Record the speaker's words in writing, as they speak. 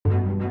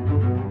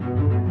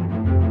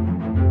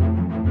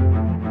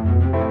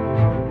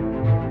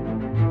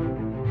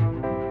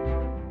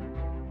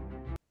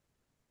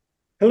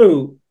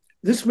Hello.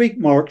 This week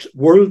marks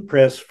World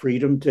Press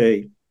Freedom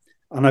Day,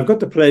 and I've got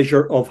the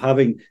pleasure of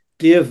having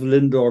Dave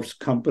Lindorff's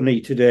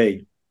company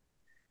today.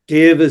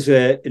 Dave is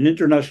an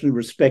internationally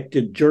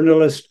respected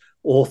journalist,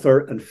 author,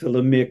 and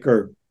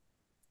filmmaker.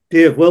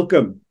 Dave,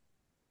 welcome.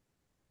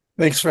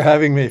 Thanks for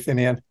having me,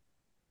 Finian.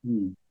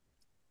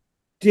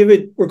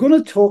 David, we're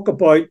going to talk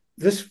about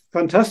this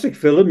fantastic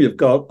film you've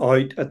got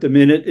out at the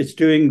minute. It's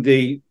doing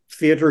the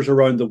theatres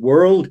around the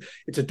world.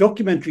 It's a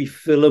documentary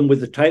film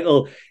with the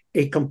title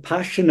A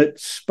Compassionate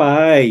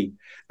Spy.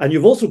 And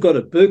you've also got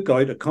a book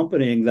out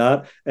accompanying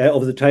that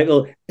of the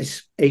title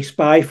A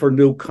Spy for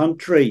No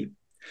Country.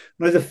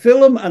 Now, the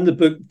film and the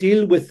book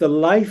deal with the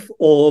life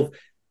of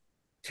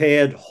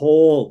Ted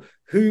Hall,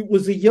 who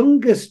was the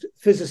youngest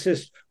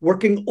physicist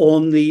working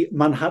on the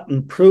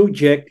Manhattan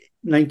Project,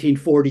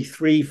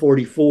 1943,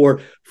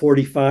 44,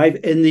 45,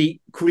 in the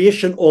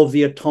creation of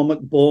the atomic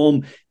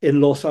bomb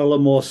in Los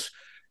Alamos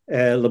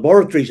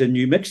laboratories in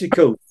New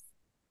Mexico.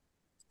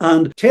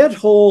 And Ted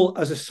Hall,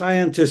 as a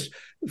scientist,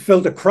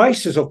 felt a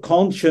crisis of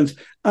conscience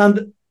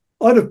and,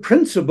 out of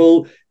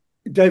principle,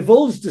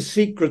 divulged the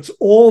secrets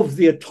of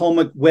the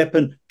atomic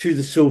weapon to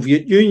the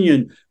Soviet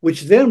Union,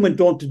 which then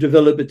went on to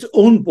develop its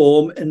own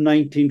bomb in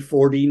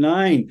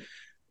 1949.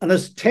 And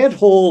as Ted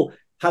Hall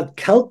had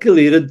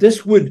calculated,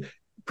 this would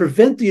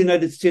prevent the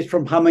United States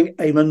from having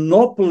a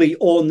monopoly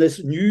on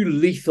this new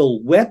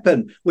lethal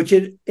weapon, which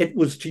it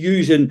was to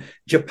use in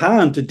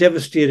Japan to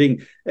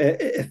devastating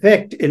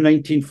effect in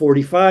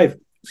 1945.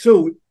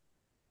 So,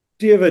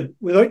 David,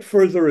 without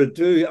further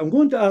ado, I'm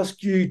going to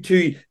ask you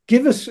to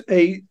give us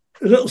a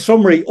little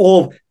summary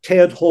of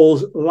Ted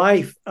Hall's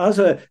life as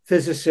a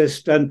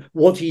physicist and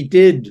what he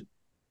did.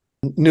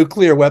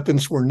 Nuclear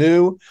weapons were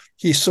new.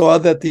 He saw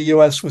that the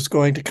U.S. was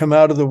going to come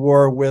out of the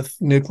war with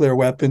nuclear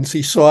weapons.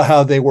 He saw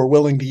how they were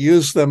willing to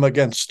use them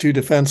against two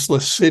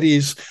defenseless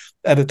cities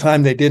at a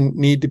time they didn't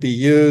need to be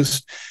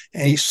used.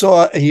 And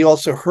he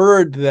also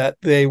heard that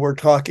they were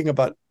talking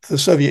about the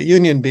Soviet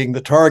Union being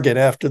the target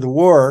after the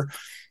war.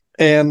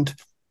 And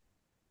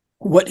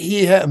what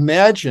he had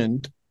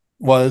imagined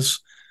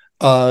was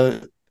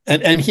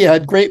and he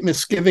had great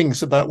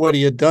misgivings about what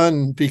he had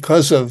done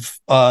because of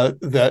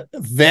that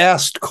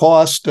vast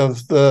cost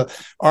of the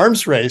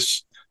arms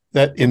race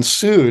that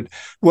ensued.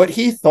 What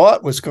he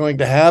thought was going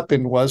to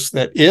happen was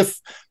that if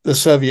the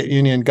Soviet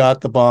Union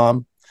got the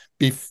bomb,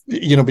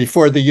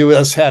 before the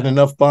U.S. had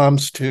enough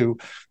bombs to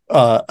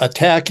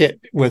attack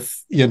it with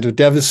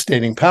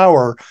devastating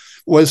power,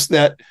 was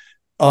that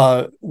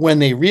when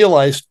they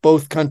realized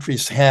both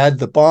countries had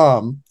the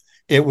bomb,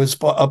 it was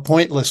a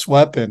pointless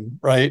weapon,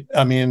 right?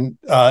 I mean,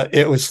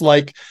 it was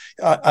like,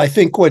 I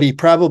think what he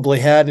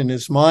probably had in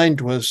his mind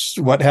was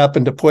what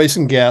happened to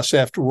poison gas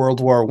after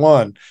World War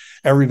I.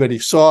 Everybody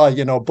saw,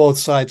 both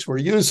sides were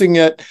using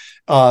it.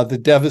 The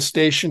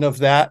devastation of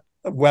that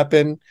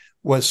weapon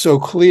was so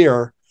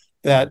clear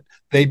that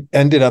they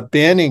ended up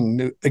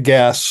banning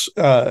gas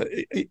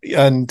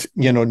and,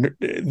 in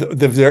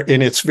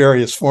its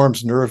various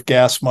forms, nerve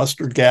gas,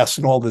 mustard gas,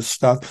 and all this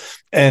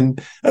stuff. And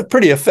a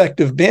pretty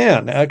effective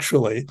ban,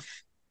 actually,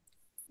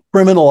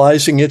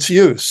 criminalizing its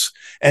use.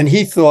 And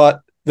he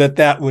thought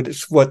that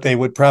was what they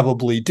would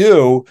probably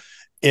do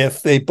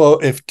if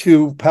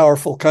two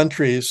powerful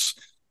countries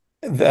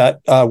that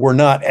were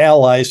not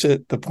allies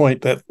at the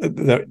point that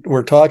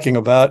we're talking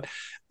about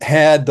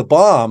had the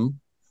bomb.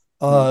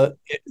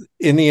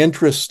 In the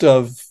interest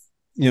of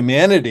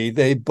humanity,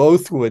 they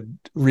both would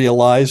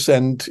realize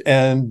and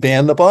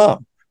ban the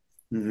bomb.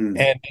 Mm-hmm.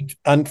 And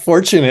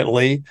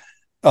unfortunately,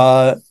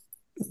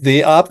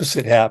 the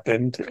opposite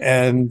happened,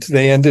 and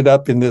they ended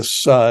up in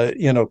this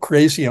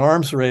crazy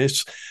arms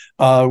race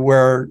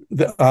where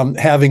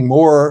having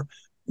more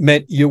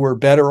meant you were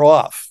better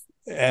off,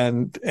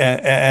 and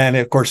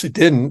of course it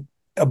didn't.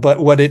 But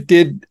what it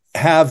did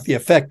have the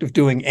effect of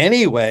doing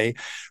anyway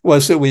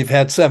was that we've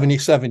had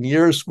 77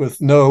 years with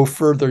no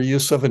further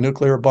use of a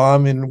nuclear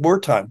bomb in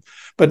wartime,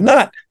 but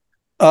not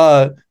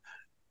a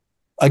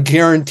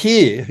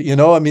guarantee.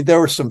 I mean, there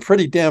were some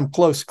pretty damn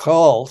close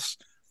calls,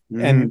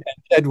 and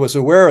Ted was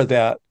aware of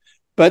that.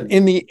 But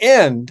in the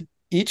end,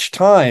 each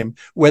time,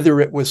 whether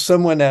it was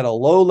someone at a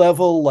low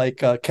level,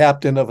 like a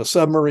captain of a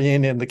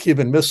submarine in the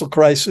Cuban Missile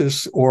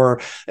Crisis,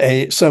 or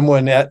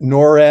someone at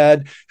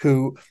NORAD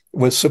who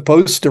was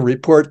supposed to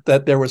report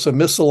that there was a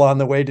missile on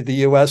the way to the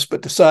U.S.,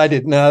 but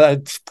decided, no,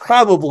 it's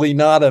probably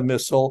not a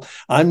missile.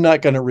 I'm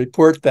not going to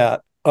report that,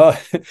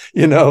 and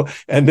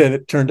then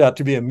it turned out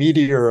to be a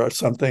meteor or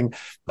something.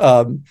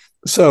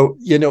 So,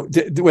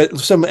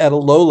 some at a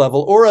low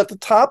level or at the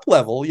top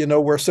level,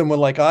 where someone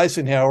like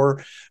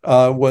Eisenhower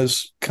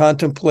was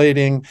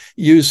contemplating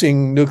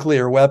using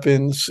nuclear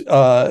weapons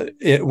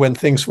when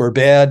things were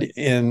bad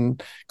in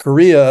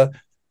Korea,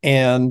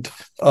 and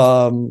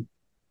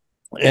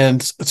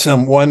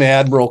one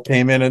admiral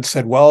came in and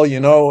said, well,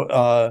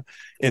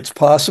 it's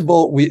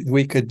possible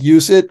we could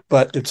use it,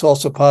 but it's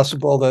also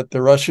possible that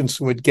the Russians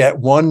would get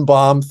one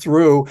bomb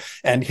through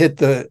and hit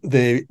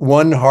the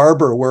one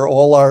harbor where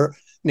all our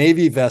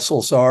Navy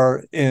vessels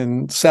are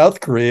in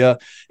South Korea,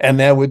 and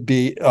that would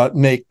be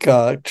make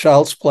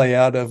child's play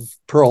out of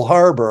Pearl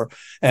Harbor.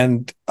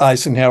 And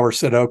Eisenhower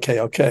said,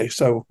 okay,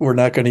 so we're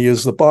not going to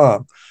use the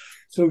bomb.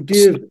 So,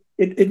 Dave,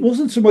 it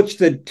wasn't so much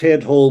that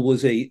Ted Hall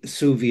was a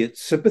Soviet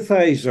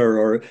sympathizer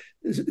or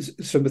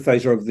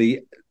sympathizer of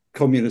the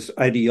communist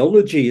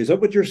ideology. Is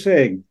that what you're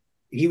saying?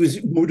 He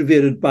was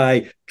motivated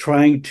by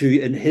trying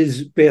to, in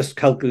his best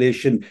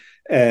calculation,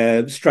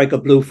 strike a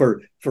blow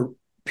for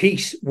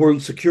peace,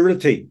 world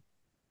security.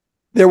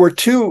 There were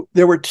two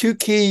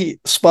key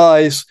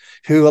spies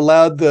who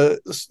allowed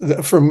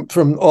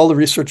from all the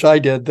research I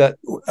did, that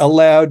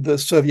allowed the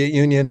Soviet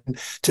Union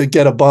to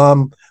get a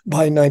bomb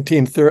by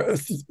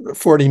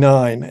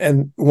 1949,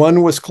 and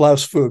one was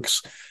Klaus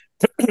Fuchs,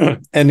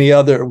 and the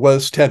other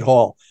was Ted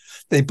Hall.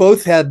 They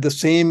both had the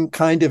same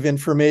kind of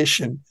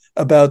information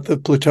about the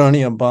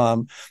plutonium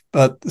bomb,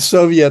 but the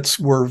Soviets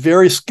were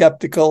very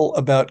skeptical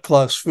about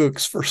Klaus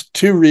Fuchs for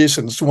two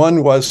reasons.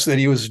 One was that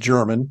he was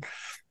German,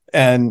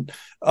 and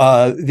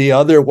the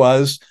other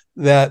was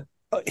that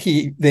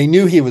they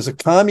knew he was a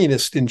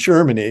communist in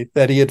Germany,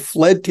 that he had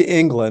fled to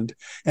England,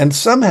 and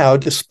somehow,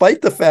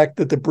 despite the fact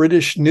that the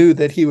British knew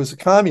that he was a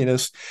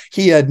communist,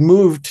 he had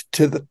moved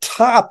to the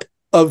top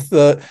of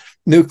the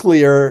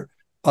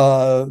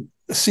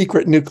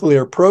secret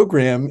nuclear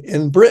program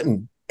in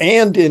Britain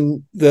and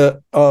in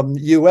the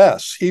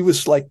US. He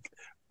was like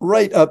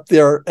right up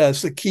there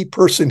as the key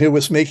person who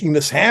was making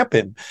this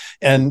happen,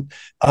 and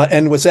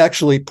was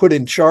actually put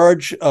in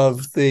charge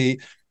of the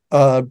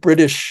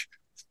British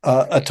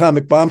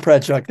atomic bomb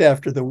project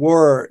after the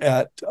war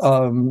at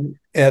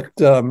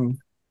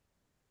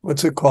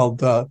what's it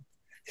called? I'm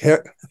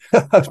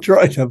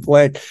drawing a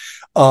blank.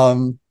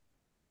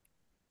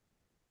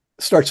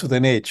 Starts with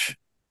an H.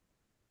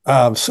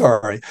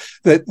 Sorry.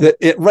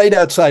 It right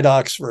outside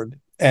Oxford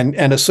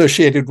and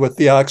associated with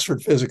the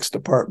Oxford Physics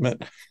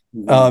Department.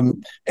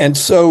 And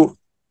so,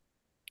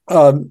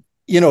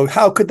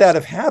 how could that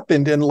have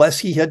happened unless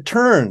he had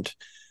turned?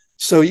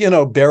 So,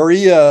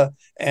 Beria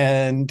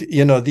and,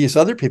 these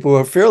other people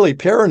were fairly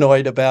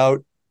paranoid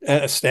about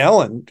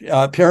Stalin,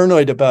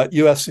 paranoid about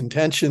U.S.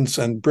 intentions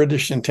and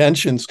British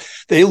intentions.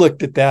 They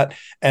looked at that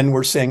and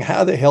were saying,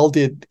 how the hell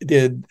did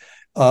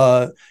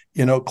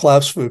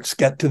Klaus Fuchs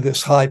get to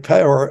this high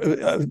power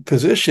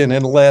position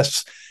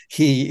unless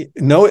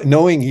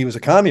knowing he was a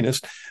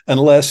communist,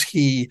 unless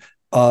he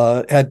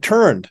had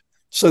turned.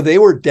 So they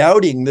were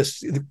doubting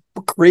this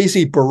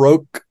crazy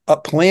Baroque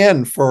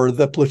plan for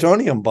the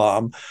plutonium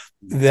bomb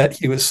that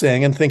he was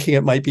saying, and thinking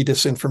it might be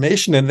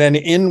disinformation.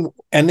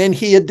 And then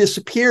he had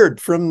disappeared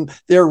from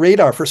their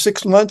radar for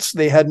 6 months.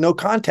 They had no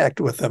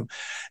contact with him,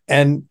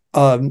 and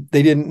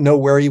they didn't know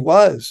where he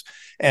was.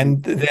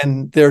 And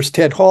then there's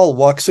Ted Hall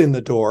walks in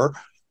the door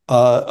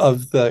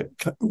of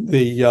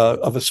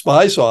a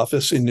spy's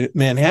office in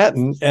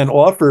Manhattan and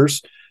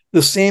offers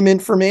the same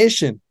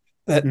information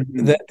that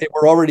they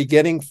were already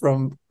getting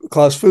from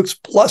Klaus Fuchs,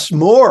 plus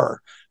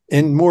more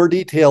in more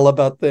detail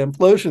about the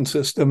implosion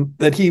system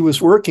that he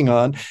was working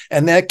on.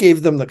 And that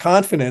gave them the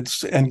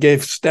confidence, and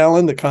gave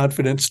Stalin the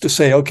confidence to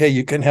say, okay,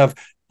 you can have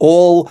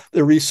all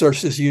the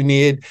resources you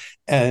need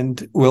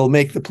and we'll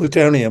make the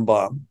plutonium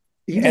bomb.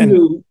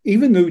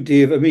 Even though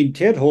Dave,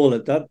 Ted Hall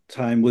at that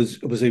time was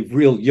a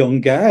real young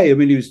guy.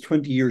 He was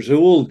 20 years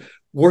old,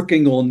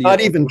 working on the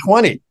not even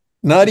 20.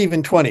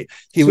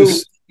 He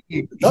was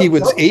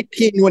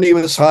 18 when he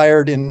was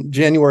hired in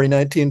January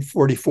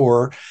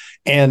 1944,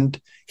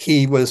 and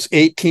he was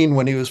 18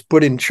 when he was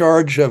put in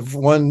charge of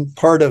one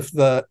part of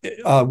the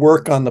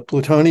work on the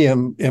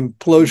plutonium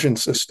implosion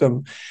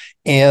system,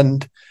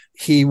 and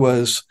he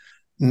was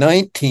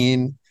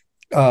 19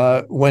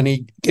 when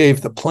he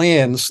gave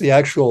the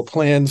actual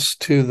plans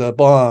to the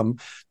bomb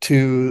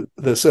to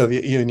the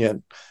Soviet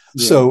Union.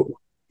 Yeah. So,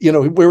 we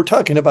were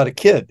talking about a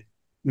kid.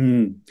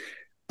 And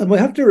we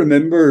have to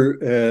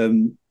remember,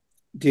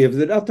 Dave,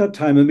 that at that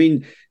time,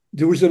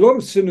 there was a lot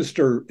of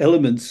sinister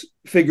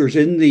figures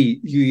in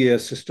the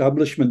US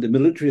establishment, the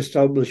military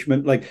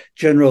establishment, like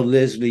General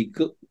Leslie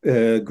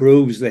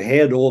Groves, the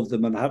head of the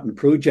Manhattan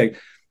Project.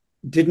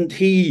 Didn't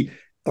he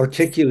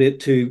articulate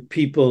to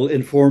people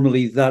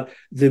informally that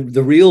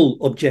the real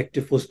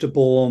objective was to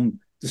bomb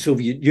the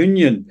Soviet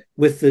Union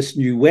with this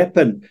new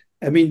weapon?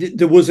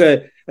 There was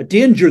a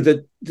danger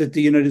that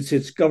the United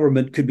States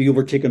government could be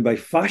overtaken by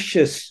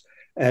fascist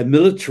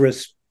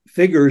militarist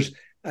figures,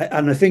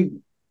 and I think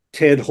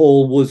Ted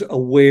Hall was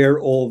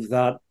aware of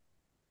that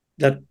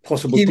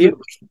possible danger.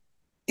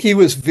 He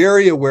was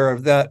very aware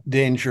of that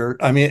danger.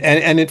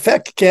 And in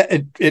fact,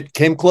 it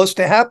came close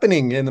to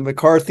happening in the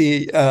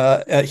McCarthy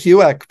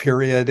HUAC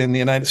period in the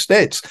United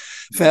States.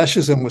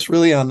 Fascism was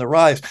really on the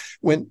rise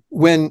when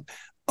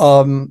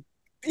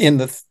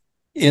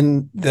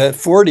in the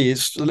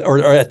 40s, or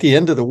at the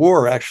end of the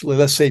war, actually,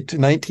 let's say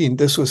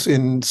this was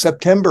in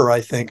September,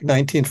 I think,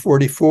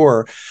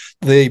 1944,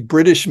 the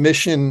British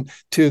mission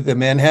to the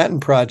Manhattan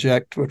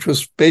Project, which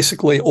was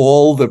basically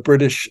all the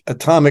British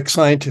atomic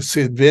scientists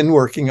who had been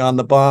working on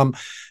the bomb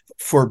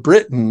for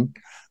Britain,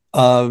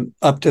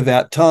 up to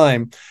that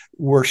time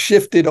were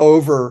shifted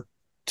over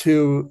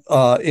to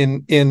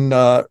in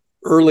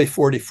early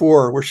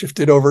 44, were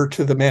shifted over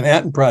to the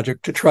Manhattan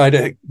Project to try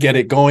to get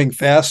it going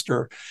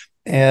faster.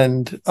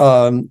 And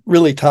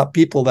really top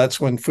people, that's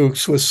when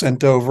Fuchs was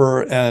sent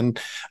over, and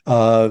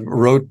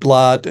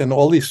Rotblat and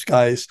all these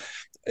guys.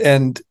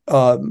 And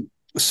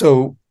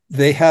so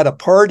they had a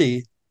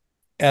party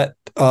at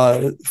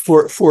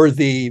for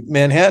the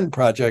Manhattan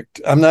Project.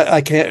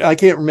 I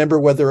can't remember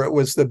whether it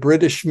was the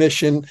British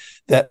mission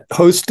that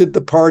hosted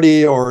the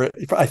party, or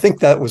I think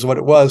that was what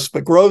it was.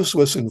 But Groves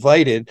was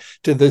invited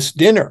to this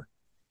dinner,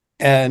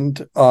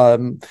 and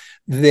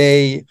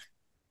they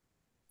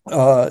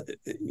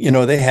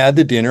they had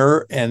the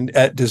dinner, and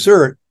at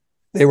dessert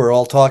they were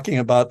all talking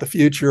about the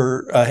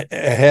future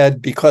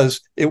ahead, because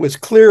it was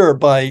clear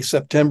by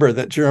September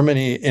that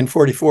Germany, in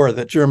 44,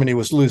 that Germany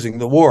was losing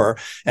the war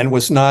and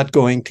was not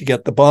going to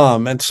get the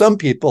bomb. And some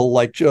people,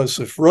 like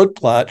Joseph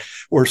Rotblat,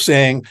 were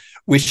saying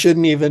we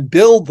shouldn't even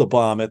build the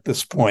bomb at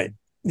this point,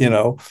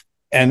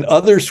 And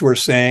others were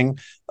saying,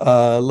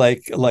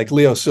 like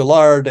Leo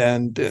Szilard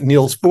and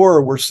Niels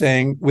Bohr were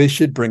saying, we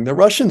should bring the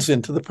Russians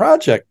into the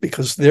project,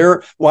 because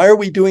why are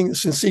we doing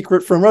this in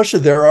secret from Russia?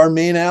 They're our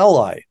main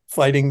ally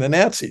fighting the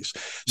Nazis.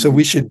 So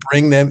we should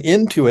bring them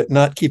into it,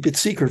 not keep it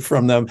secret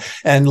from them.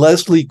 And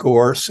Leslie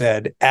Gore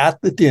said at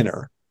the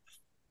dinner,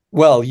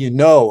 well,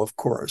 of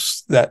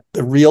course, that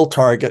the real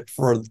target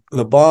for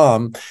the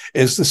bomb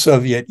is the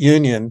Soviet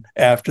Union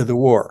after the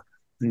war.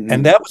 Mm-hmm.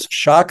 And that was a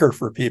shocker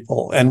for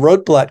people. And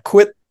Rotblat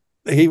quit.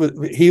 He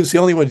was the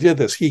only one who did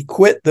this. He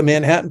quit the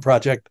Manhattan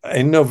Project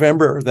in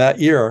November of that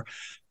year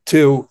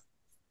to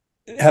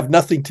have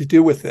nothing to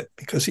do with it,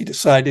 because he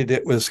decided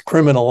it was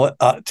criminal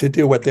to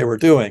do what they were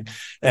doing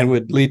and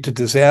would lead to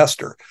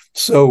disaster.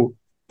 So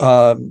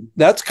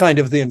that's kind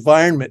of the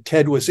environment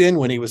Ted was in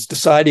when he was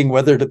deciding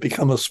whether to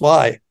become a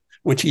spy,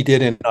 which he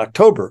did in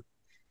October.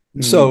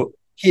 Mm-hmm. So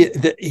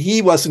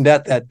he wasn't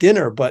at that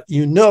dinner, but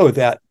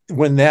that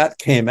when that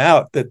came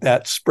out,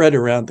 that spread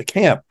around the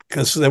camp,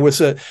 because there was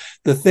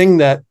the thing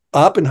that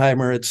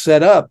Oppenheimer had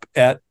set up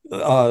at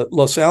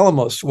Los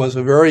Alamos was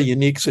a very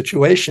unique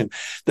situation.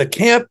 The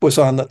camp was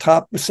on the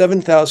top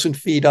 7,000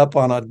 feet up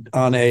on a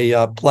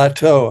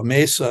plateau, a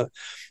mesa,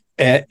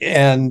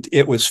 and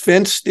it was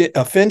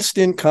a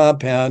fenced-in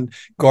compound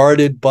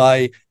guarded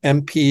by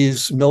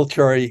MPs,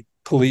 military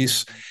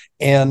police,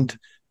 and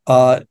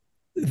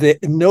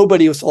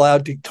nobody was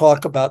allowed to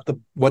talk about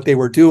what they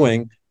were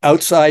doing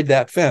outside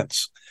that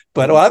fence.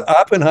 But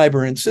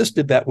Oppenheimer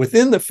insisted that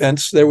within the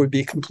fence, there would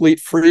be complete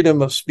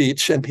freedom of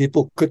speech and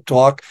people could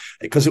talk,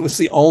 because it was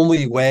the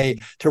only way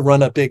to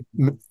run a big,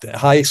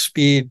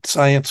 high-speed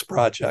science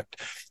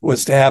project,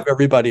 was to have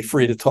everybody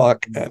free to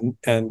talk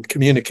and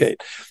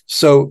communicate.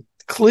 So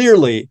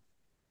clearly,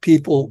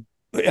 people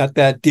at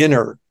that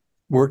dinner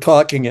were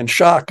talking in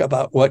shock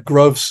about what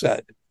Groves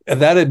said,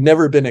 and that had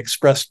never been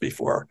expressed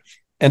before.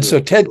 And so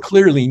Ted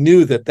clearly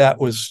knew that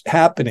was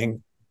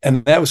happening,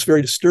 and that was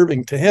very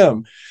disturbing to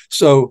him.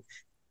 So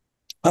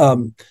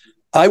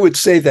I would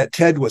say that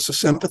Ted was a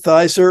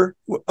sympathizer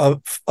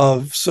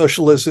of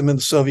socialism in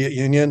the Soviet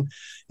Union.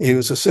 He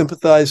was a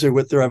sympathizer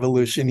with the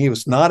revolution. He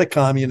was not a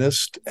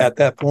communist at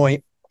that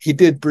point. He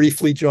did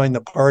briefly join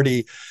the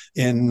party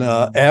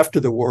after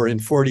the war in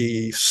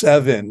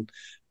 47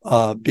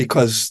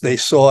 because they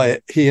saw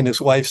it. He and his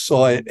wife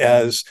saw it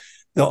as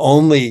the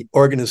only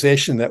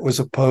organization that was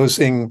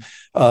opposing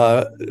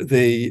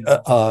the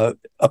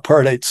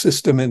apartheid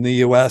system in the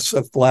U.S.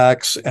 of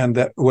blacks, and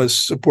that was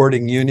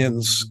supporting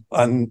unions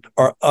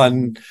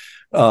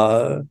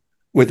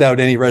without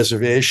any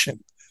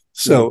reservation.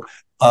 So,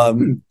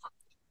 and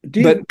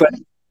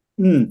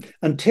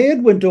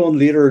Ted went on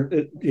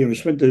later.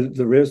 Spent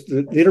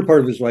the later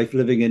part of his life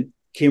living in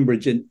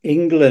Cambridge in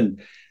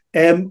England.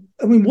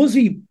 Was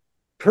he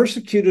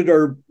persecuted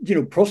or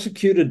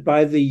prosecuted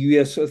by the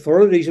U.S.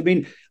 authorities?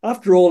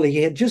 After all, he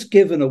had just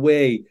given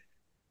away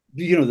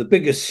the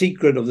biggest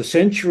secret of the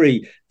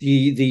century,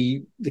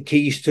 the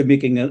keys to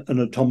making an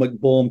atomic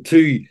bomb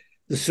to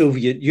the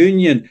Soviet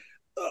Union.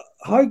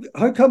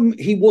 How come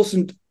he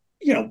wasn't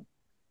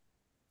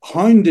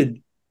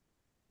hounded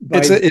by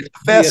it's a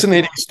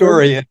fascinating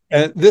story,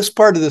 and this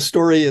part of the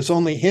story is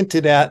only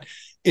hinted at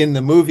in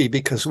the movie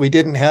because we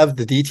didn't have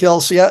the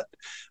details yet.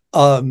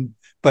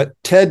 But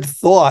Ted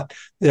thought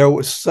there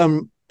was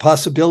some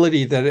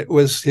possibility that it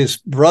was his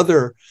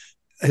brother's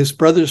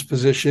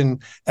position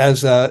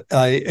as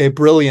a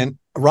brilliant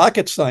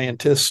rocket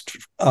scientist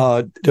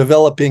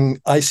developing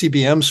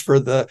ICBMs for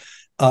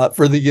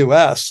the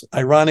U.S.,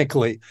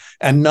 ironically,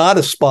 and not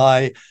a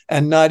spy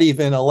and not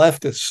even a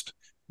leftist,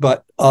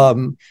 but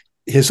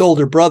his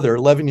older brother,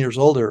 11 years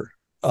older,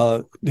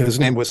 his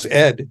name was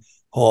Ed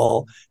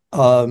Hall.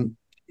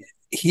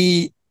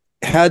 He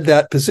had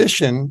that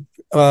position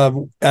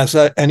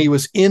and he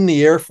was in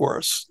the Air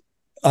Force.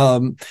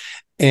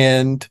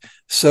 And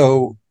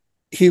so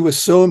he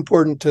was so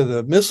important to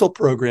the missile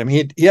program.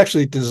 He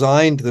actually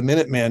designed the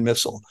Minuteman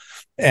missile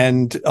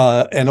and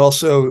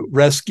also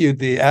rescued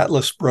the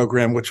Atlas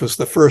program, which was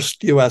the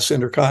first U.S.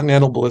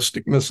 intercontinental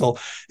ballistic missile.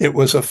 It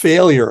was a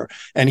failure,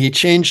 and he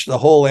changed the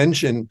whole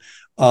engine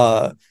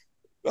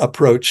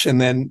approach,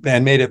 and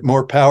made it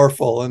more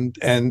powerful,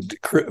 and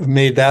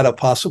made that a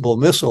possible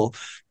missile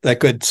that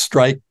could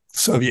strike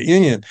Soviet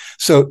Union.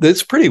 So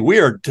it's pretty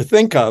weird to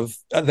think of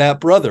that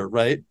brother,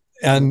 right?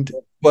 And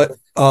what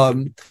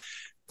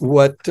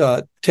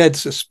Ted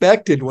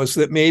suspected was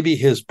that maybe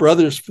his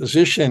brother's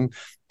position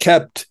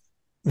kept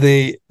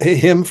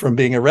him from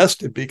being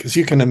arrested, because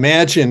you can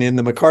imagine in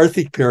the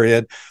McCarthy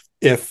period,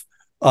 if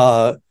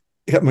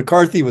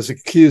McCarthy was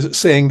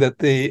saying that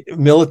the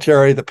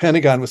military, the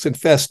Pentagon, was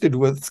infested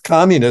with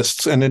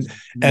communists, and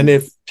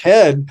if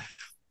Ted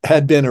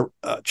had been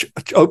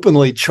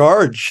openly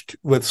charged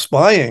with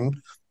spying,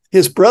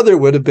 his brother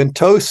would have been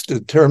toast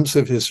in terms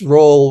of his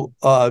role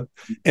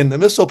in the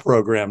missile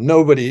program.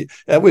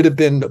 That would have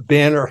been a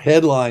banner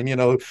headline,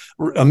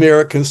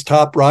 America's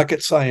top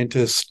rocket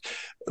scientist,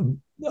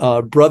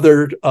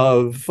 brother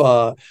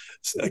of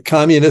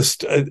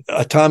communist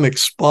atomic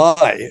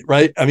spy,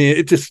 right? I mean,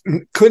 it just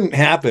couldn't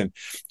happen.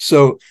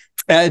 So,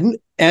 and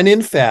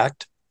in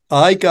fact,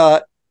 I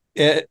got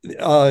Ed's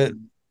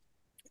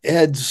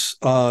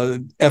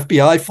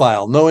FBI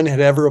file. No one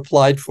had ever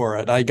applied for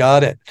it. I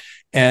got it.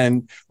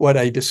 And what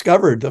I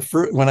discovered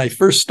when I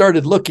first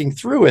started looking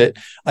through it,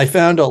 I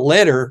found a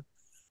letter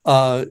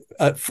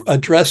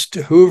addressed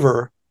to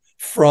Hoover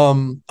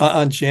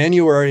on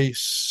January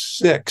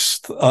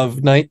 6th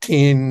of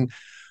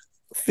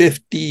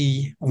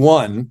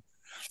 1951,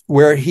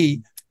 where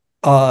he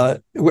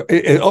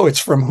it's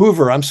from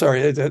Hoover. I'm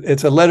sorry.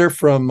 It's a letter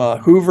from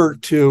Hoover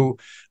to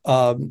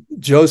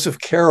Joseph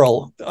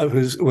Carroll,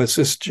 who was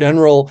this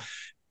general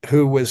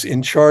who was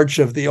in charge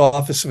of the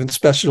Office of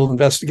Special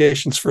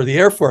Investigations for the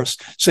Air Force,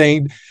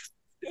 saying,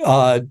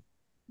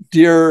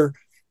 dear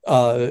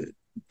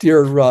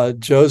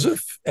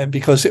Joseph, and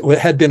because it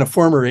had been a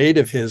former aide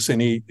of his and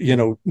he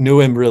knew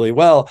him really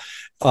well,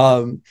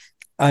 I'm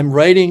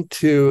writing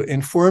to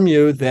inform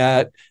you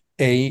that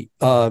a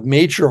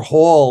Major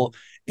Hall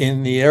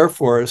in the Air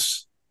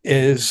Force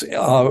is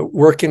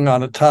working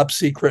on a top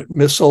secret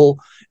missile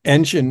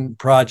engine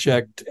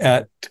project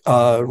at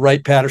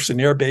Wright-Patterson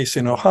Air Base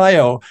in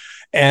Ohio,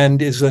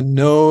 and is a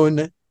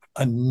known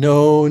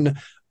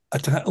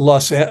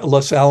Los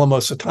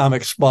Alamos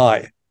atomic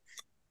spy.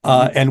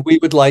 And we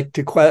would like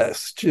to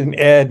question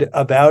Ed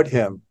about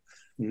him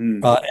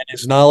and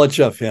his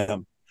knowledge of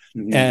him.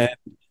 And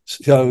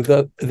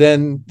so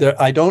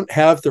I don't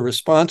have the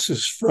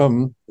responses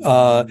from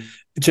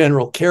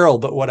General Carroll,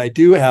 but what I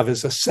do have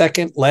is a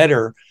second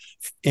letter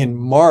in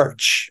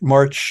March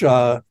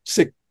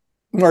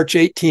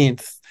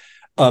 18th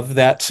of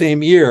that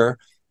same year.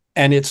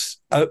 And it's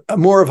a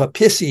more of a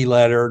pissy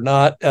letter,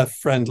 not a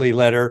friendly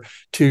letter,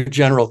 to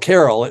General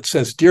Carroll. It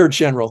says, "Dear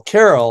General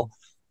Carroll,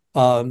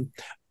 I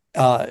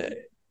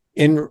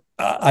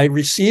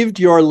received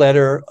your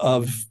letter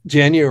of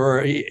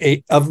January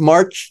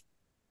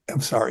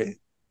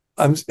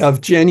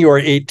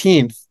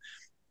 18th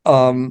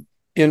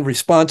in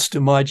response to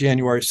my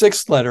January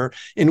 6th letter,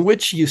 in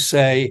which you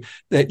say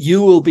that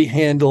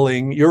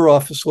your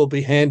office will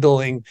be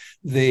handling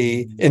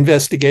the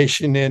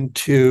investigation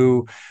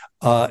into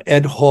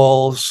Ed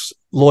Hall's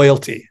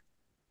loyalty,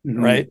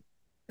 right?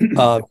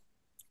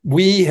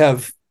 We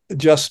have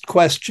just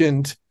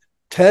questioned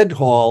Ted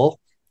Hall,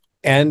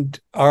 and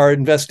our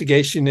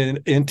investigation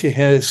into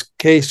his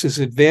case is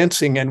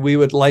advancing, and we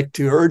would like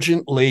to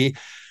urgently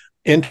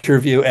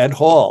interview Ed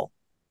Hall."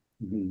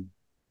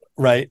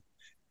 Right?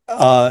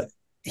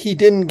 He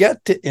didn't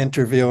get to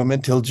interview him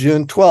until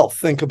June 12th.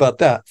 Think about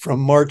that. From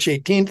March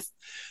 18th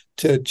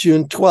to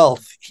June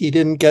 12th, he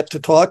didn't get to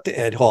talk to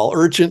Ed Hall.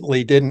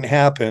 Urgently didn't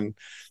happen.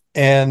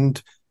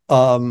 And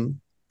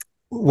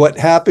what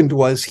happened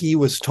was he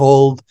was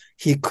told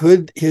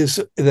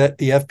that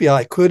the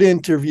FBI could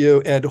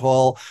interview Ed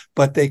Hall,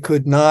 but they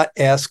could not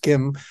ask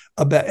him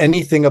about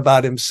anything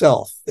about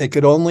himself. They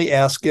could only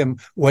ask him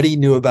what he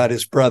knew about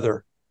his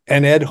brother.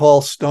 And Ed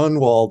Hall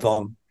stonewalled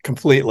them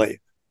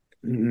completely.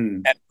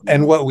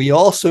 And what we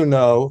also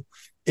know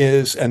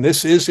is, and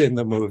this is in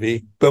the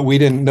movie, but we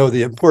didn't know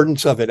the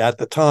importance of it at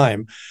the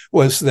time,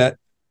 was that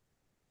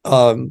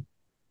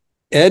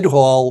Ed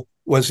Hall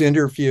was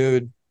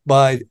interviewed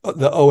by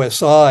the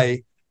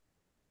OSI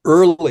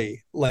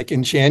early, like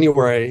in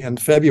January and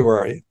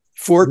February,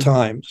 4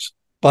 times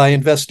by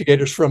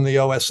investigators from the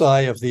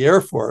OSI of the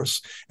Air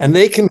Force. And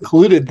they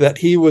concluded that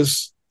he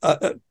was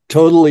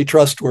totally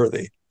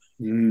trustworthy.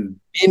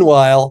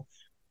 Meanwhile,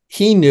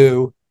 he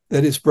knew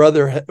that his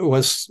brother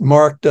was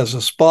marked as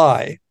a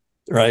spy,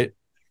 right?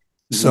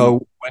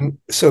 So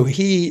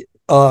he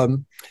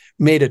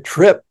made a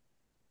trip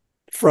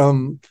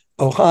from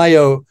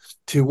Ohio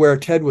to where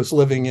Ted was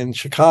living in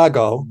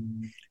Chicago,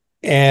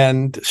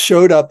 and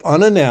showed up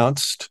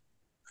unannounced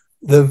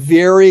the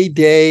very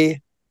day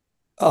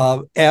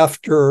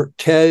after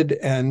Ted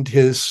and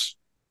his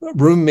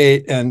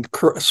roommate and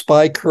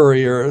spy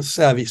courier,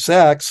 Savvy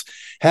Sachs,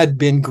 had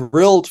been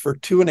grilled for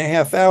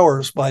 2.5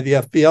 hours by the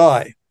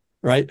FBI.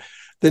 right?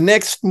 The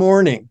next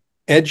morning,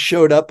 Ed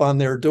showed up on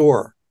their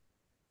door,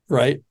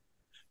 right?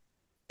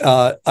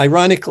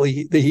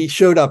 Ironically, he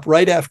showed up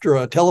right after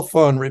a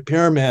telephone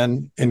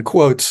repairman, in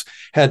quotes,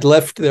 had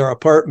left their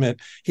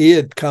apartment. He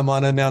had come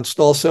unannounced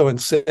also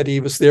and said he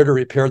was there to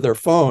repair their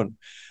phone.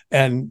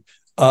 And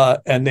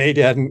they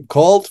hadn't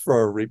called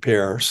for a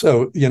repair.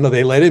 So,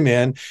 they let him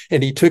in,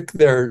 and he took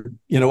their,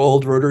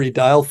 old rotary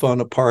dial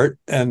phone apart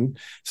and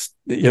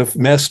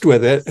messed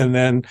with it, and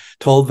then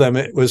told them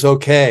it was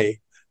okay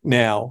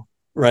now,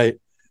 right?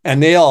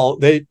 And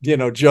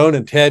Joan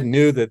and Ted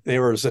knew that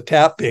there was a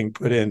tap being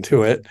put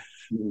into it.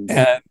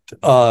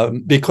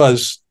 And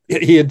because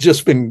he had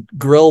just been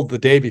grilled the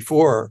day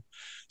before.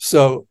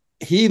 So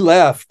he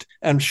left.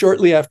 And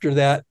shortly after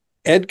that,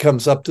 Ed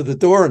comes up to the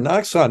door and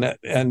knocks on it.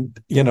 And,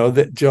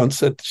 that Joan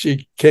said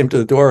she came to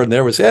the door and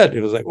there was Ed.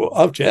 It was like, well,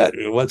 oh, Ed,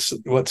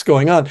 what's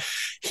going on?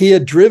 He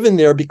had driven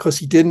there because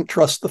he didn't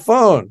trust the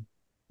phone.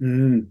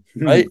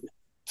 Mm-hmm. Right.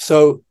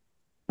 So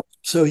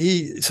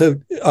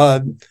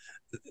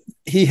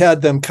he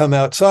had them come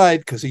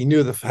outside because he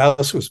knew the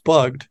house was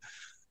bugged.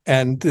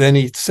 And then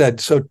he said,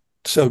 so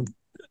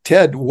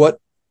Ted, what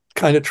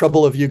kind of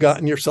trouble have you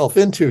gotten yourself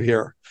into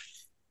here?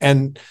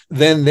 And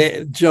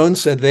then Joan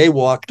said they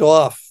walked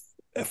off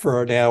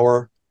for an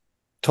hour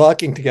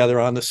talking together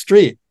on the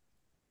street.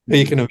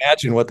 You can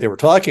imagine what they were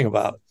talking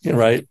about,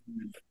 right?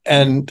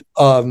 And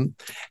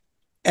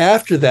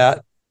after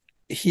that,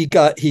 he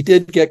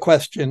did get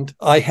questioned.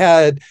 I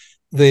had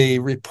the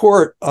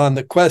report on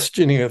the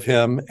questioning of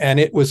him, and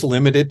it was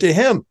limited to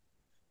him.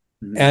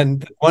 Mm-hmm.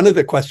 And one of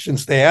the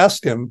questions they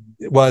asked him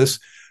was,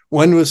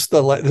 this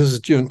is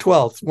June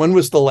 12th, when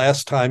was the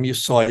last time you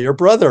saw your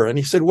brother? And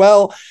he said,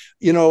 well,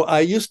 I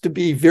used to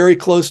be very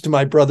close to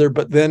my brother,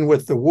 but then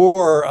with the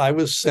war, I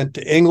was sent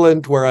to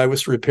England where I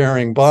was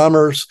repairing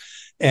bombers.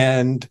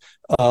 And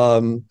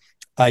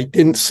I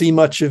didn't see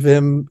much of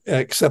him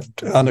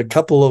except on a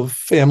couple of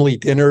family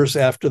dinners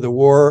after the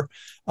war.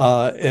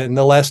 And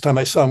the last time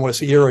I saw him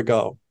was a year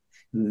ago.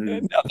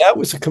 Mm-hmm. Now, that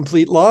was a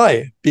complete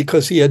lie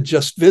because he had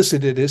just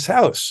visited his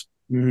house,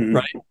 mm-hmm.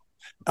 right?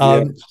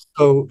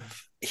 So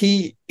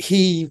he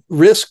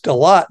risked a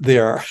lot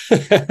there,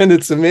 and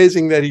it's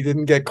amazing that he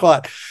didn't get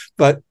caught.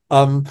 But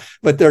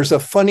there's a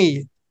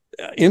funny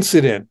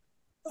incident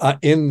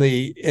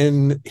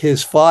in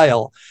his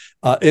file,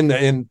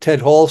 in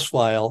Ted Hall's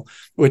file,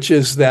 which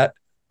is that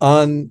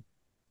on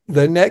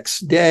the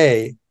next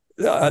day,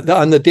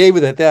 on the day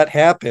that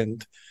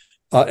happened,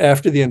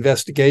 after the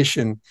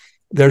investigation,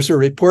 there's a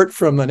report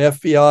from an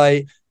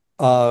FBI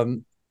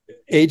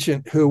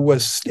agent who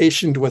was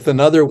stationed with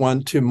another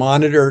one to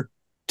monitor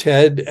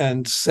Ted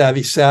and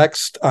Savvy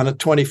Sachs on a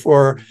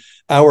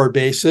 24-hour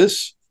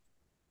basis.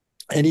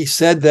 And he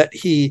said that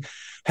he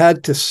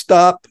had to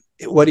stop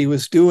what he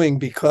was doing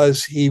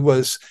because he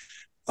was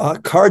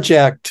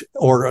carjacked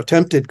or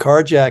attempted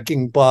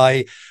carjacking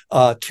by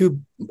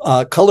two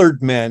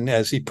colored men,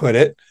 as he put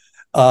it.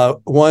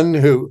 One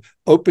who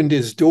opened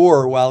his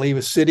door while he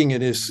was sitting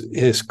in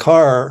his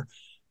car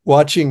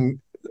watching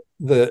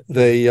the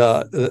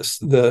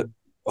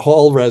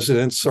Hall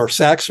residence or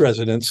Sachs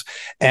residence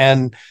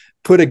and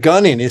put a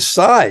gun in his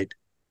side,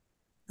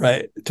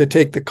 right, to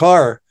take the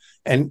car.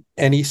 And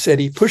he said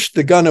he pushed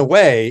the gun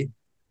away,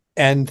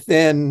 and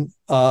then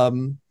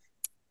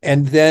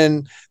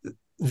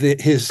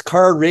his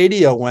car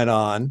radio went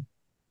on,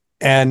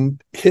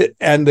 and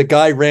the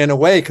guy ran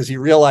away because he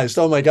realized,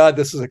 oh my God,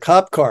 this is a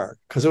cop car,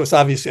 because it was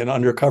obviously an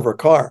undercover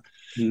car.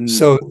 Mm.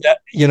 So that,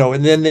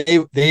 and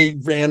then they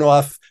ran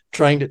off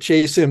trying to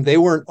chase him. They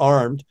weren't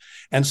armed,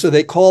 and so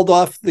they called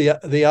off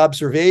the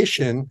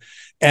observation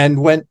and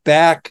went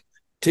back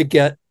to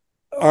get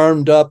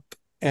armed up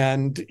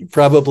and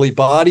probably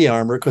body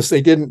armor, because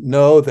they didn't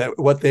know that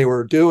what they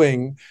were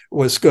doing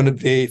was going to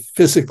be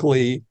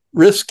physically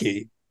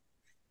risky.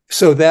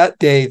 So that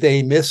day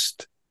they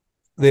missed.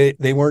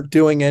 They weren't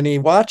doing any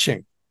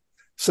watching.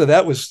 So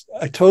that was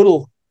a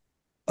total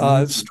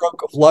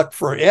stroke of luck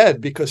for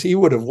Ed, because he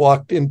would have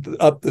walked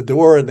up the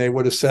door and they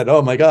would have said,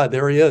 oh my God,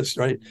 there he is,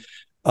 right?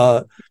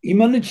 He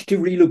managed to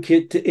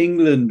relocate to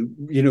England,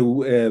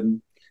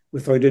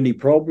 without any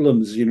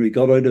problems. He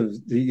got out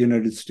of the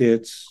United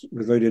States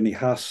without any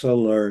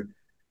hassle or,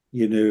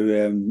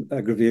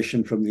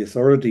 aggravation from the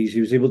authorities. He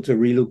was able to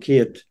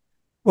relocate.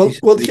 Well,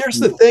 here's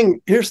the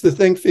thing,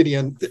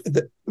 Fidian.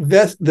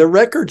 The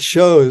record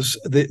shows,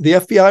 the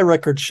FBI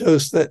record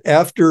shows that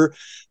after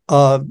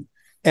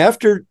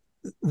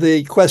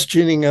the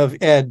questioning of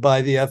Ed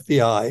by the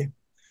FBI,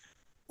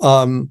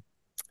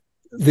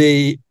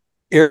 the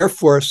Air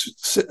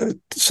Force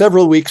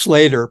several weeks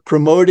later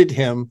promoted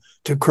him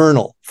to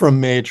colonel from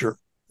major.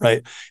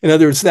 Right. In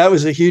other words, that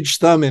was a huge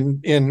thumb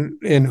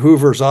in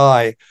Hoover's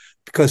eye,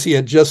 because he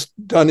had just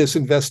done his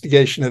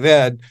investigation of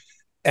Ed,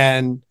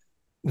 and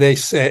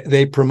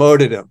they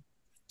promoted him.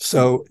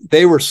 So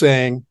they were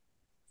saying,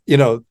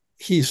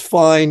 he's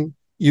fine.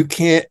 You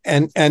can't,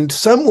 and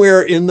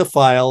somewhere in the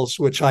files,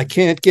 which I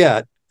can't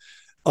get,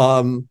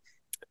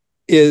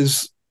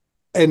 is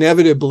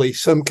inevitably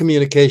some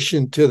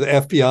communication to the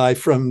FBI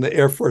from the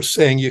Air Force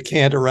saying you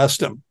can't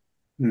arrest him.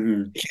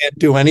 You can't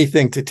do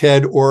anything to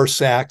Ted or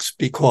Sachs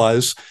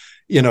because,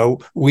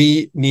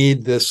 we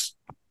need this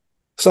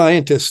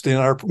scientist in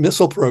our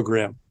missile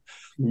program.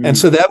 And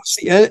so that was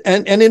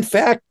and in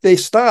fact, they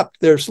stopped.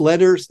 There's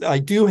letters. I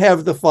do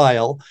have the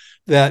file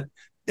that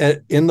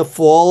in the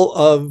fall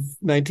of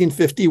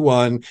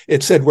 1951,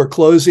 it said we're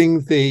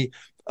closing the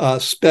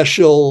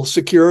special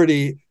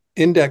security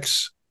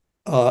index.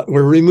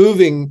 We're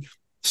removing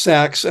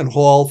Sachs and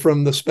Hall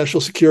from the special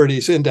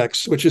securities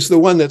index, which is the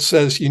one that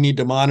says you need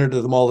to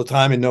monitor them all the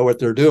time and know what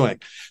they're doing.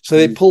 So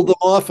they pulled them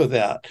off of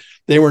that.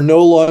 They were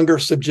no longer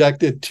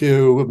subjected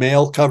to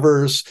mail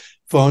covers,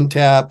 phone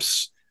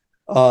taps,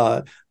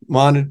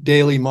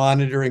 daily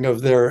monitoring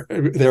of their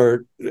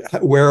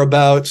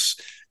whereabouts.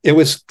 It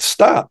was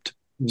stopped.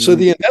 So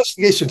the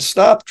investigation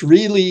stopped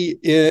really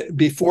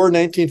before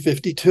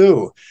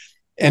 1952,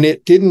 and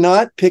it did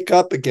not pick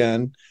up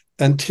again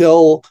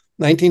until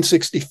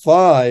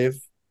 1965,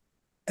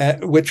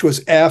 which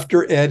was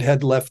after Ed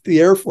had left the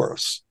Air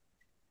Force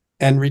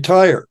and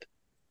retired.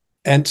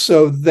 And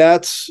so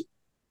that's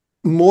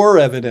more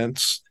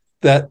evidence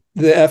that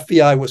the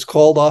FBI was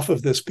called off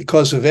of this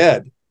because of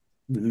Ed.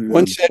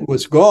 Once Ed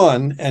was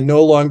gone and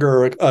no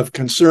longer of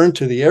concern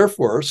to the Air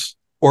Force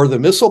or the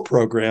missile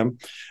program,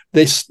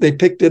 they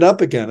picked it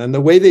up again. And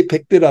the way they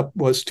picked it up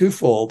was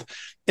twofold.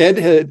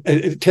 Ted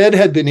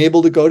had been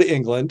able to go to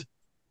England.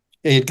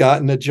 He had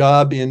gotten a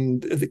job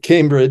in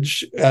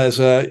Cambridge as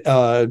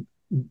a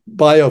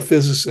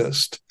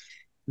biophysicist.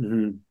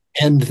 And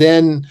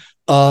then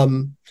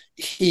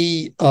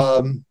he,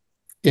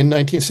 in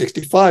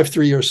 1965,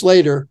 3 years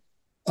later,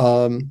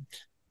 when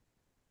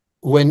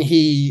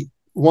he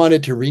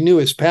wanted to renew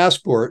his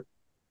passport,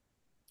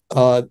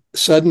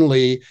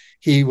 suddenly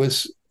he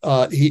was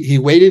he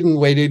waited and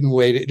waited and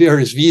waited, or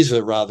his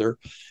visa rather.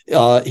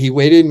 He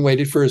waited and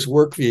waited for his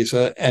work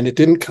visa, and it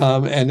didn't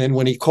come. And then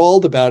when he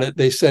called about it,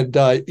 they said,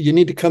 "You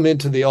need to come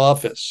into the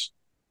office."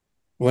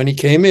 When he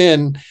came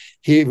in,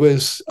 he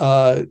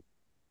met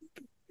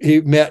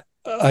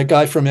a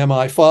guy from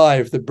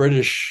MI5, the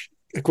British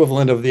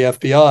equivalent of the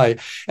FBI,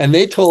 and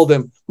they told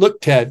him,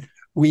 "Look, Ted,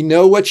 we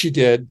know what you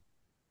did.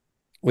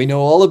 We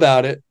know all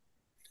about it.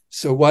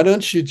 So why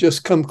don't you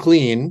just come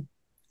clean?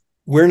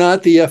 We're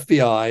not the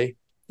FBI.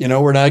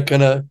 We're not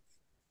going to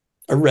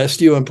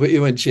arrest you and put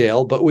you in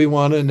jail, but we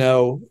want to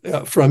know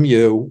from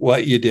you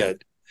what you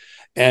did."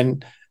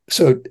 And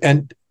so,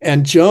 and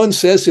Joan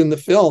says in the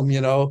film,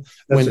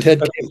 when Ted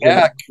came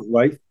back,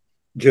 wife,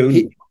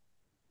 Joan,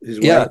 his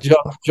wife.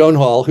 Joan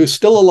Hall, who's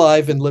still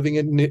alive and living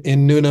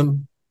in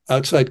Newnham,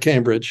 outside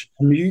Cambridge.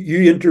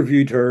 You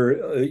interviewed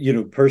her,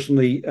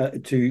 personally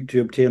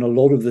to obtain a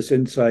lot of this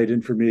inside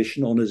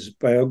information on his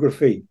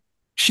biography.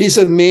 She's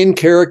a main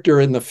character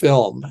in the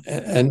film,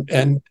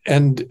 and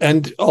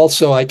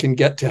also I can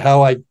get to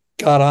how I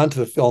got onto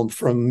the film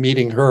from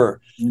meeting her.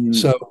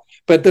 So,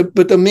 but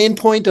the main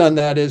point on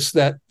that is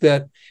that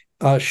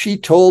she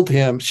told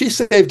him, she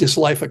saved his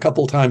life a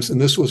couple times,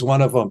 and this was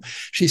one of them.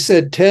 She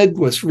said Ted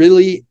was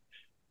really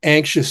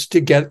anxious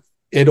to get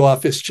it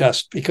off his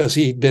chest because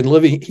he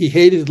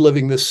hated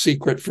living this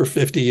secret for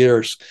 50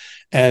 years,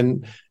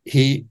 and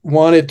he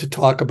wanted to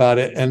talk about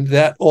it. And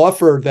that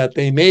offer that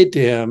they made to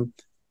him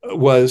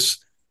was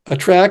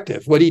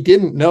attractive. What he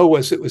didn't know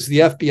was it was the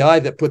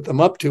FBI that put them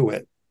up to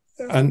it,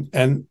 and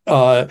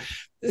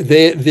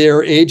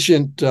their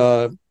agent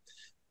in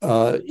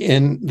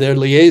their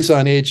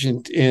liaison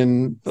agent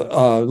in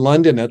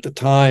London at the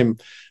time,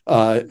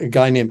 a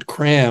guy named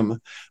Cram,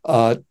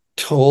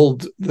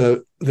 told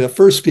the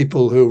first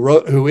people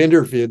who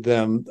interviewed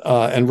them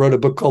and wrote a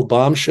book called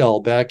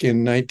Bombshell back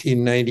in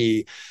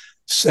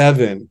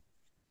 1997,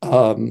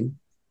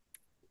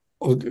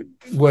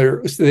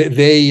 where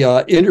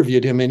they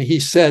interviewed him, and he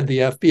said the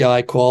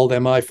FBI called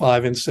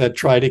MI5 and said,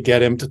 try to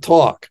get him to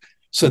talk.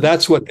 So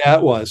that's what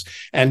that was.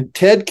 And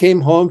Ted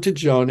came home to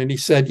Joan and he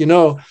said,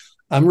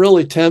 I'm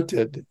really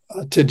tempted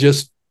to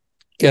just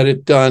get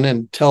it done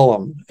and tell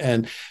them.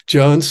 And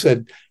Joan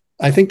said,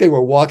 I think they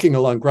were walking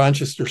along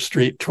Grantchester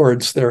Street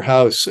towards their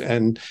house.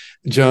 And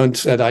Joan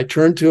said, I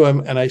turned to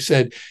him and I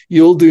said,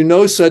 you'll do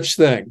no such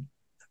thing.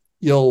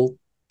 You'll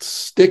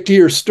stick to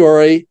your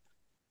story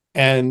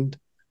and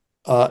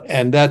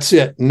that's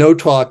it. No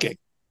talking.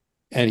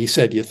 And he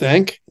said, you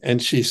think?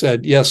 And she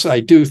said, yes,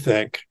 I do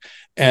think.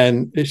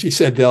 And she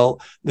said,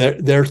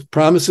 their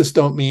promises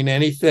don't mean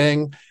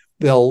anything.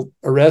 They'll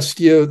arrest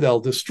you.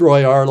 They'll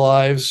destroy our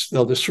lives.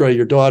 They'll destroy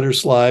your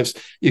daughter's lives.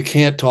 You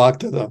can't talk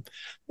to them.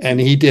 And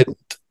he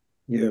didn't.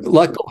 Yeah.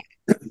 Luckily.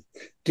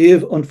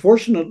 Dave,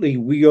 unfortunately,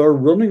 we are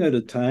running out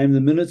of time.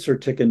 The minutes are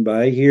ticking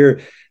by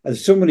here.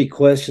 There's so many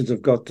questions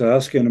I've got to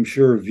ask, and I'm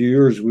sure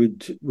viewers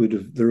would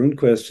have their own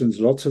questions,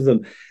 lots of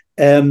them.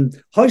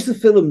 How's the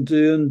film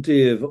doing,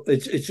 Dave?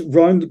 It's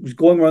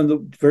going around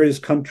the various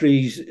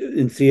countries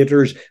in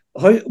theaters.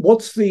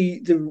 What's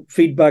the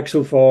feedback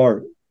so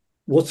far?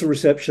 What's the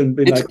reception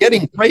been like? It's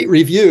getting great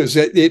reviews.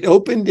 It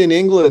opened in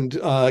England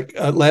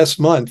last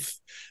month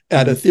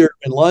at a theater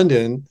in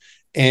London,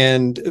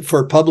 and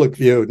for public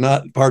view,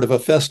 not part of a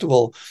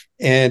festival.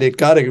 And it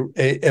got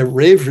a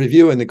rave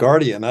review in the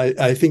Guardian.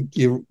 I think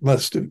you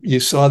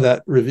saw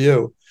that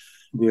review.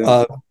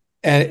 Yeah.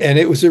 And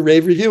it was a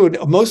rave review. And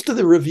most of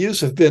the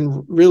reviews have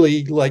been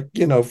really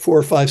 4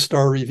 or 5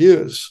 star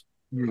reviews.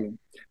 Yeah.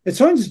 It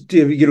sounds,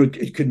 Dave,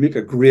 it could make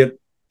a great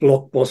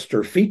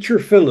blockbuster feature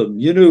film,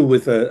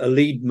 with a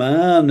lead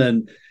man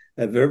and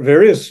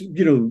various,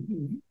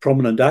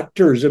 prominent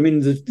actors. I mean,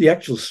 the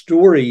actual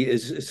story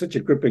is such a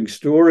gripping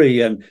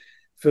story and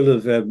full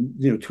of,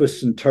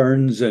 twists and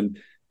turns and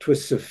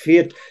twists of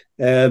fate.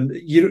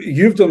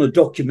 You've done a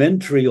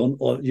documentary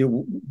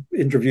on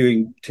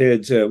interviewing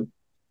Ted's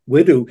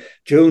widow,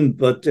 Joan,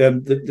 but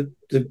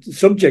the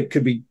subject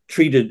could be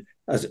treated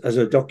as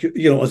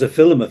a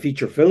film, a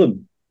feature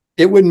film.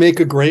 It would make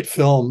a great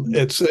film.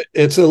 It's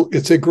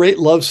a great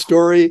love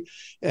story.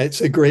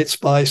 It's a great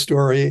spy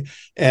story.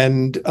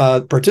 And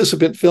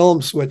Participant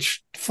Films,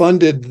 which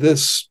funded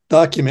this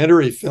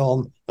documentary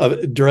film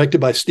directed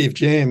by Steve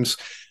James,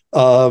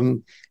 has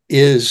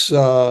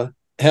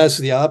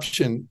the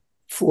option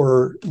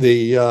for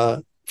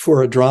a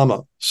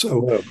drama.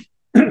 So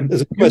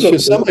there's a question.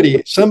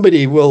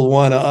 Somebody will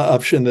want to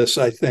option this,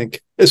 I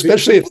think,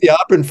 especially if the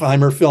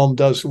Oppenheimer film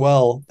does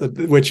well,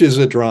 which is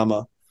a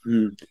drama.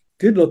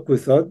 Good luck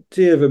with that,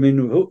 Dave. I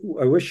mean,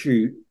 I wish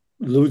you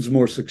loads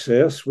more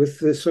success with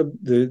this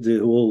the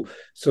whole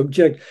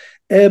subject.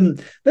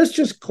 Let's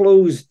just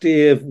close,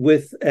 Dave,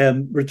 with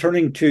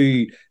returning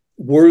to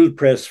World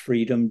Press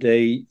Freedom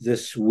Day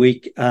this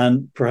week,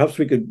 and perhaps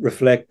we could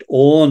reflect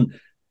on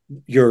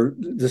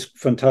this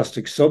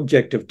fantastic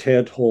subject of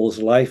Ted Hall's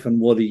life and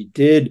what he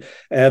did.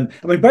 I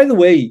mean, by the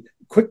way,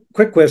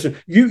 quick question: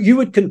 you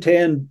would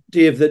contend,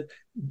 Dave, that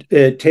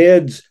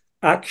Ted's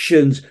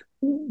actions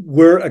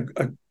were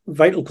a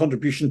vital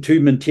contribution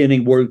to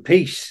maintaining world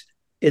peace?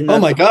 Oh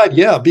my God,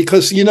 yeah,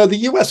 because the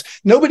U.S.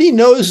 nobody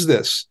knows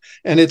this,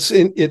 and it's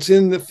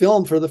in the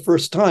film for the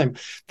first time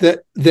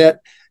that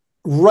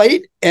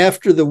right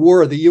after the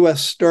war, the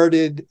U.S.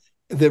 started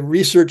the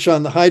research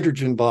on the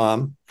hydrogen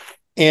bomb,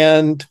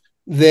 and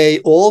they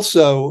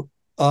also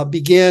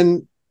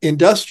began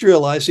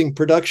industrializing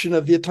production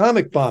of the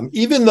atomic bomb.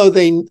 Even though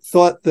they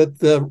thought that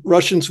the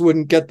Russians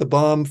wouldn't get the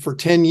bomb for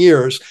 10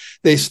 years,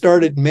 they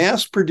started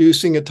mass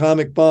producing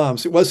atomic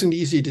bombs. It wasn't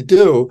easy to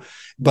do,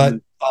 but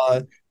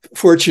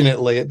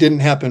fortunately, it didn't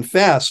happen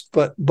fast.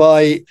 But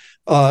by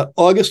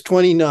August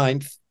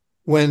 29th,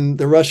 when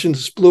the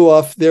Russians blew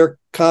off their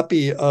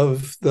copy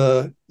of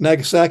the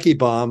Nagasaki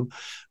bomb,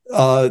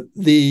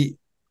 the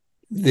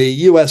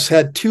U.S.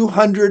 had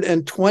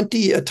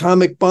 220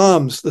 atomic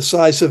bombs the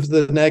size of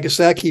the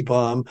Nagasaki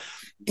bomb.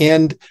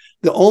 And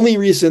the only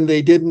reason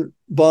they didn't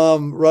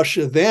bomb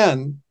Russia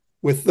then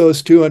with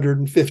those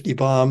 250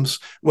 bombs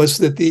was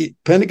that the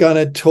Pentagon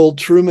had told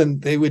Truman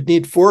they would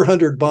need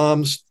 400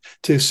 bombs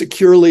to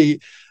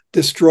securely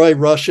destroy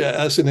Russia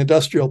as an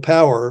industrial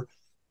power.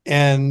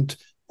 And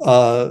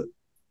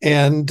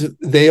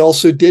they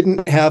also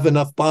didn't have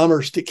enough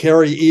bombers to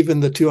carry even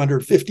the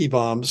 250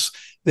 bombs.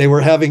 They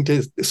were having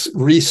to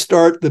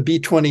restart the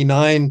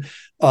B-29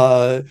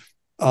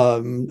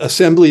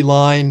 assembly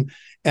line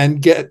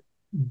and get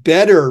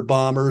better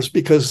bombers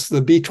because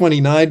the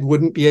B-29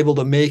 wouldn't be able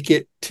to make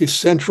it to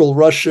central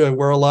Russia,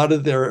 where a lot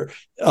of their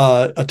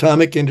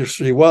atomic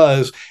industry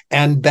was,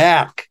 and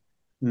back,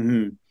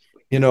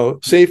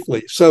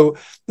 safely. So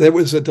there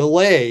was a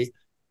delay,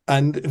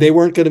 and they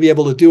weren't going to be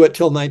able to do it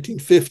till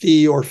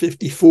 1950 or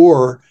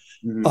 54.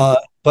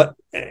 But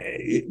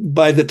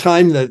by the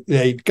time that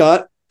they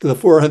got the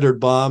 400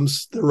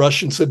 bombs, the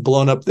Russians had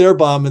blown up their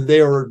bomb, and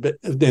they were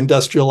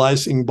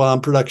industrializing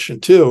bomb production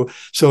too.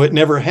 So it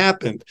never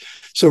happened.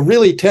 So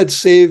really, Ted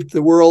saved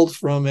the world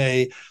from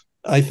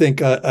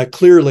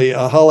clearly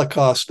a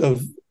Holocaust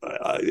of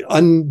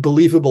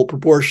unbelievable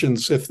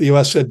proportions if the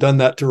U.S. had done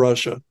that to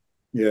Russia.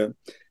 Yeah.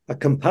 A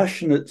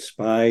compassionate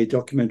spy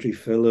documentary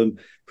film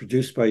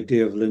produced by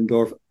Dave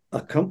Lindorff,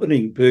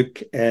 accompanying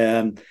book,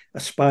 A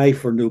Spy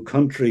for No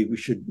Country. We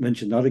should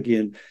mention that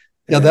again.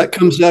 Yeah, that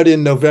comes out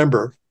in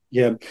November.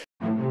 Yeah.